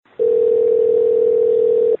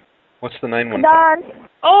What's the 915? Done.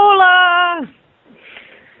 Hola!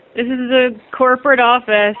 This is the corporate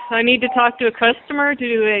office. I need to talk to a customer to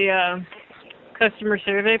do a customer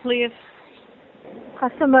survey, please.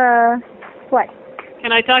 Customer, what?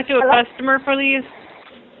 Can I talk to a Hello? customer, please?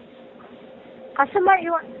 Customer,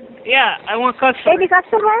 you want? Yeah, I want customer. Any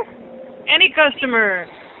customer? Any customer.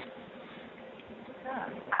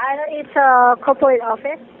 I know it's a corporate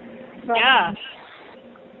office. But Yeah.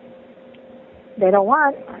 They don't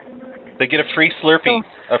want. They get a free Slurpee,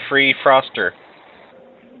 a free Froster.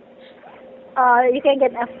 You can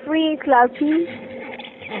get a free Slurpee.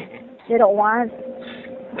 They don't want.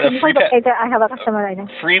 A free, I have a customer right now.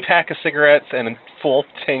 free pack of cigarettes and a full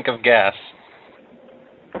tank of gas.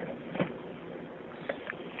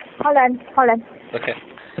 Hold on. Okay.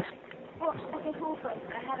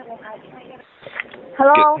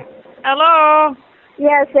 Hello? Hello?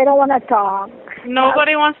 Yes, they don't want to talk.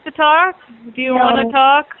 Nobody wants to talk? Do you No. want to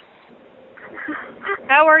talk?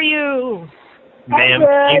 How are you? Ma'am,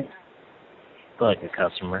 Good. you like a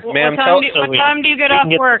customer. Ma'am, What time do you get off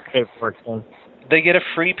work? They get a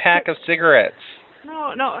free pack of cigarettes.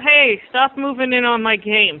 No, hey, stop moving in on my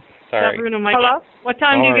game. Sorry. Stop ruining my Hello? game. What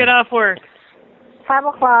time do you get off work? 5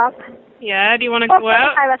 o'clock. Yeah, do you want to go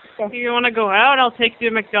out? 5 Do you want to go out? I'll take you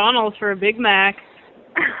to McDonald's for a Big Mac.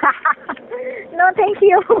 No, thank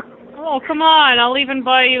you. Oh, come on. I'll even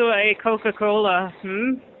buy you a Coca-Cola.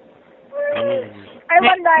 I'm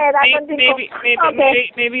on diet. I don't think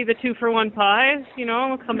okay. Maybe the 2-for-1 pies, you know,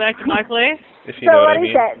 we'll come back to my place. If you So know what what I is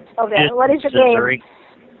mean. that? Okay, what is the game?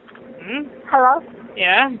 Hmm? Hello?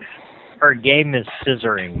 Yeah? Our game is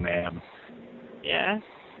scissoring, ma'am. Yeah.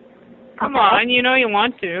 Come on, you know you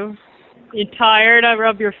want to. You tired? I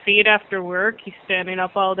rub your feet after work. You standing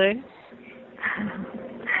up all day?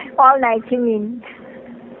 All night, you mean?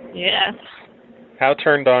 Yes. How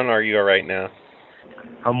turned on are you right now?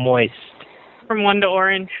 I'm moist. From 1 to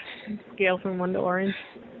orange. Scale from 1 to orange.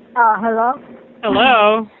 Hello?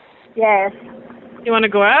 Hello? Yes. You want to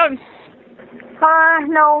go out?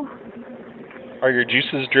 No. Are your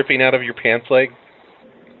juices dripping out of your pants leg?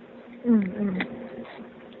 Mm-mm.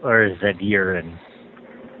 Or is that urine?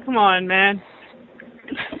 Come on, man.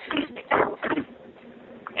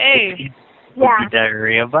 Hey. Yeah.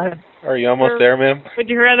 Diarrhea, bud? Are you almost there, ma'am? Would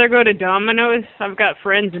you rather go to Domino's? I've got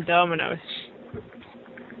friends in Domino's.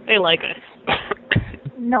 They like us.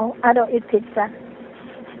 No, I don't eat pizza.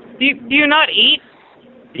 Do you not eat?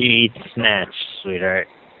 You eat snatch, sweetheart.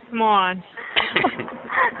 Come on.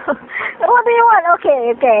 What do you want?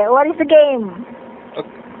 Okay. What is the game?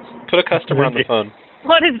 Put a customer on the phone.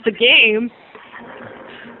 What is the game?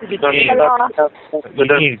 Hello?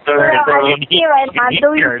 You need I'm here right now. I'm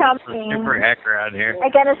doing You're something. super hacker out here. I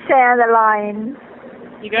gotta stay on the line.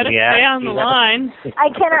 You gotta Yeah. stay on the line. I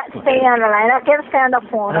cannot stay on the line. I can't stay on the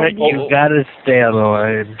phone. You gotta stay on the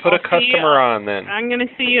line. Put a customer on then. I'm gonna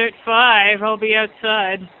see you at 5. I'll be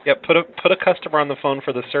outside. Yep, put a customer on the phone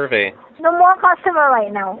for the survey. No more customer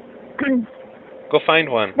right now. Go find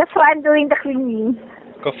one. That's why I'm doing the cleaning.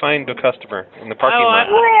 Go find a customer in the parking Oh, lot.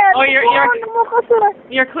 No more customer.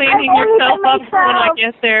 You're cleaning I'm only yourself by up when I myself.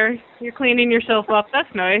 get there. You're cleaning yourself up.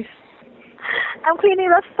 That's nice. I'm cleaning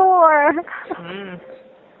the store. Mm.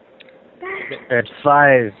 At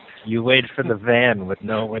 5, you wait for the van with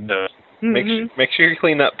no windows. Make sure you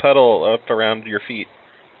clean that puddle up around your feet.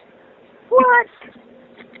 What?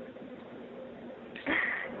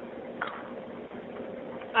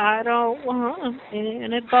 I don't want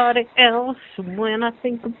anybody else. When I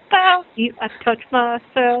think about you, I touch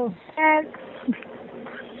myself. And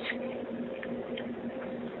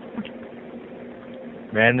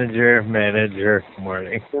Manager,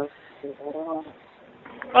 morning. Oh,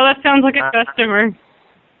 that sounds like a customer.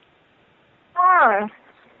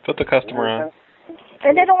 Put the customer on.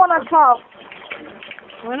 and they don't want to talk.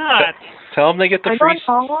 Why not? Tell them they get the I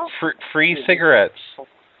don't know. free cigarettes.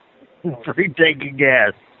 Free tank of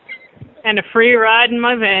gas. And a free ride in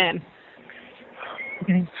my van.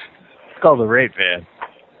 It's called the rape van.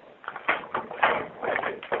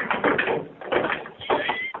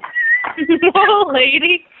 Whoa,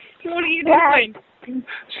 lady. What are you doing?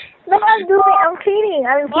 No, I'm cleaning.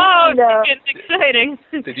 I'm Whoa, cleaning the... it's exciting.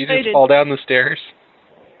 Did you just fall down the stairs?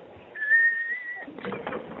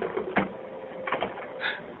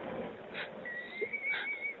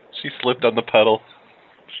 She slipped on the puddle.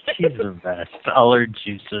 She's the best. All her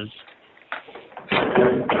juices.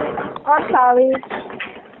 I'm sorry.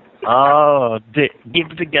 Oh,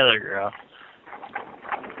 keep it together, girl.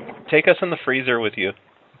 Take us in the freezer with you.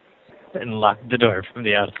 And lock the door from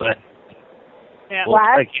the outside. Yeah.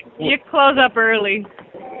 What? You close up early.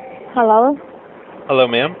 Hello? Hello,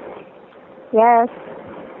 ma'am. Yes.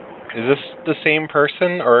 Is this the same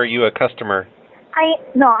person, or are you a customer?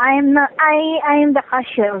 No, I'm not. I am the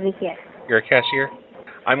cashier over here. You're a cashier?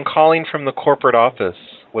 I'm calling from the corporate office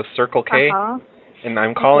with Circle K, and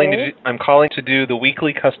I'm calling to do the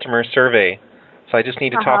weekly customer survey. So I just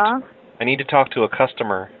need to talk. I need to talk to a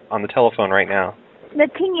customer on the telephone right now. The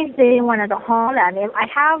thing is, they wanted to hold on. I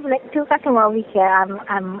have like 2 customers over here.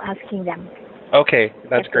 I'm asking them. Okay,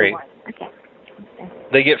 that's great. Okay.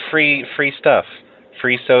 They get free stuff,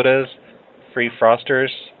 free sodas, free frosters,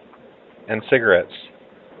 and cigarettes,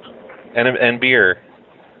 and beer,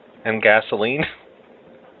 and gasoline,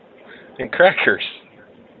 and crackers,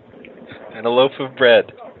 and a loaf of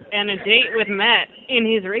bread. And a date with Matt in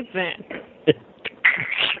his rape van.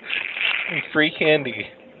 And free candy.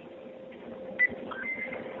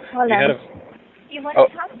 Hold on. You want to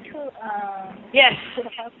talk to Yes. to the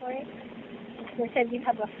corporate? They said you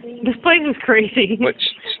have a free. This place is crazy.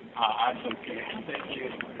 Which?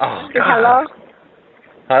 Oh, God. Hello.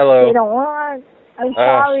 Hello. They don't want. I'm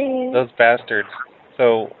sorry. Those bastards.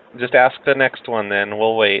 So just ask the next one, then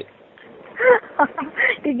we'll wait.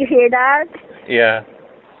 Did you hear that? Yeah.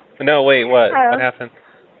 No, wait. What? What happened?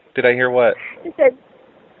 Did I hear what? He said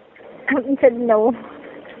no.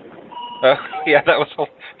 Yeah, that was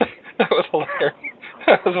hilarious.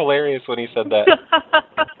 That was hilarious when he said that.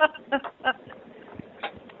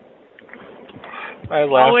 I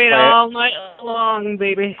laughed. I'll wait all night long,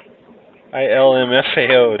 baby. I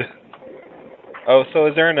LMFAO'd. Oh, so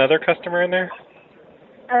is there another customer in there?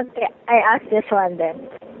 Okay, I asked this one then.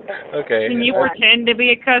 Okay. Can you pretend to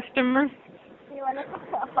be a customer? You want to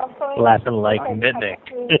Laughing like Mitnick.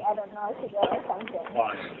 I don't know if you get something.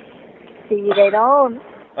 See, they don't.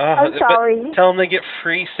 I'm sorry. Tell them they get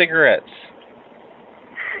free cigarettes.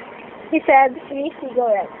 He said free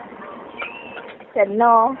cigarettes. I said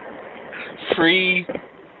no. Free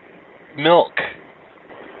milk.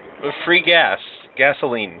 Free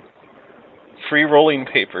gasoline. Free rolling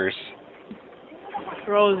papers.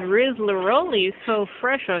 Rose Rizzler Rollies so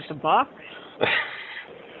fresh out the box.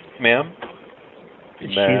 Ma'am?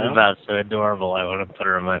 She's about so adorable, I want to put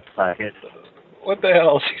her in my pocket. What the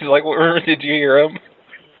hell? She's like, did you hear him?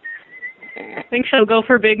 I think she'll go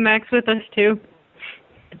for Big Macs with us, too.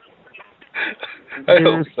 I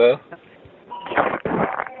hope so.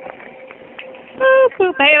 Oh,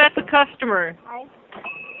 poop. Hey, that's a customer.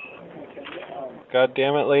 God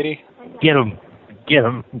damn it, lady. Get him.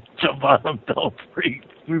 Jump on him, Bill. Free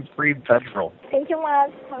petrol. Thank you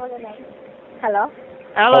much. Have a good night. Hello?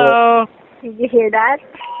 Hello. Did you hear that?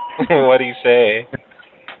 What do you say?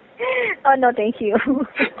 Oh, no, thank you.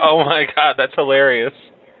 Oh, my God. That's hilarious.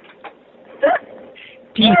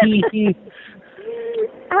 Yeah.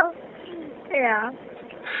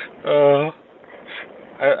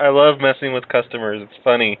 I love messing with customers. It's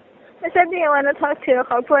funny. I said, do you want to talk to a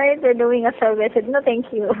corporate? They're doing a survey. I said, no,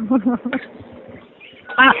 thank you.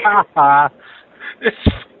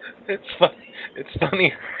 It's funny. It's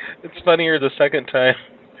funny. It's funnier the second time.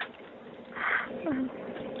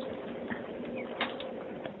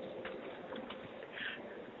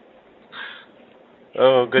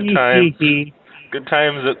 Oh, good times. Good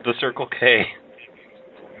times at the Circle K.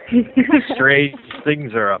 Strange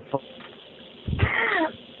things are up.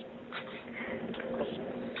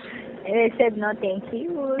 And I said, no, thank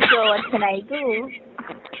you. So what can I do?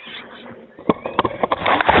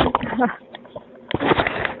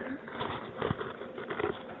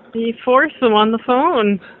 You force them on the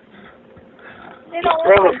phone. They don't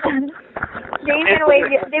want. They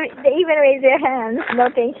even raise their hands. No,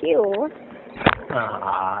 thank you.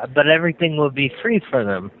 But everything will be free for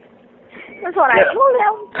them. That's what I told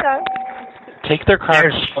them. So. Take their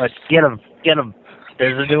cards. Get them.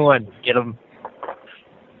 There's a new one. Get them.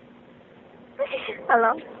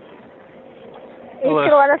 Hello. You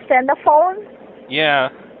still want to send the phone? Yeah.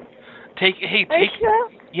 Take. Sure?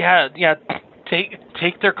 Yeah.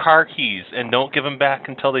 Take their car keys and don't give them back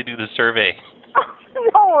until they do the survey. Oh,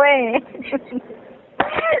 no way.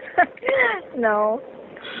 No.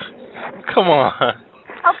 Come on.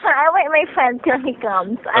 Okay, I wait my friend till he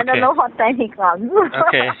comes. I don't know what time he comes.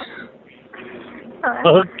 Okay.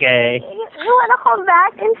 Okay. You want to come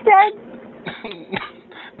back instead?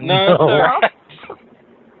 No. Right.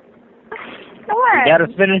 Come on. We gotta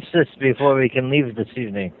finish this before we can leave this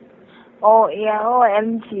evening. Oh, yeah.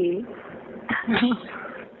 OMG.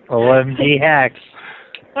 OMG hacks.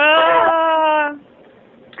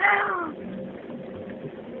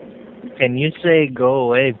 Can you say go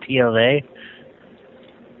away, PLA?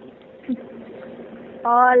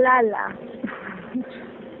 Oh, la la.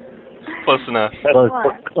 Close enough.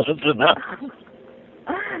 Close enough.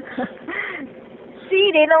 See,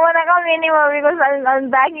 they don't want to come anymore because I'm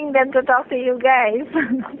begging them to talk to you guys.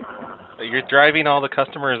 You're driving all the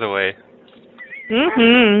customers away.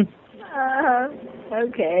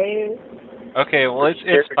 Okay. Okay, well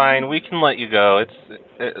it's fine. We can let you go. It's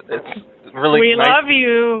really We nice. love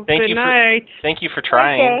you. Good night. Thank you for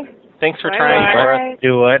trying. Okay. Thanks for Bye-bye. trying, Laura.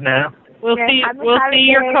 Do what now? We'll see. Have a We'll happy see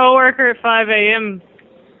your day. coworker at 5 a.m.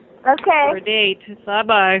 for a Okay. date. Bye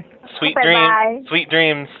bye. Sweet Bye-bye. dreams. Sweet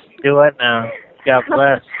dreams. Do what now? God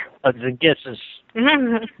bless. Hugs and kisses.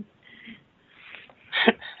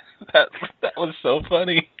 That was so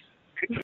funny.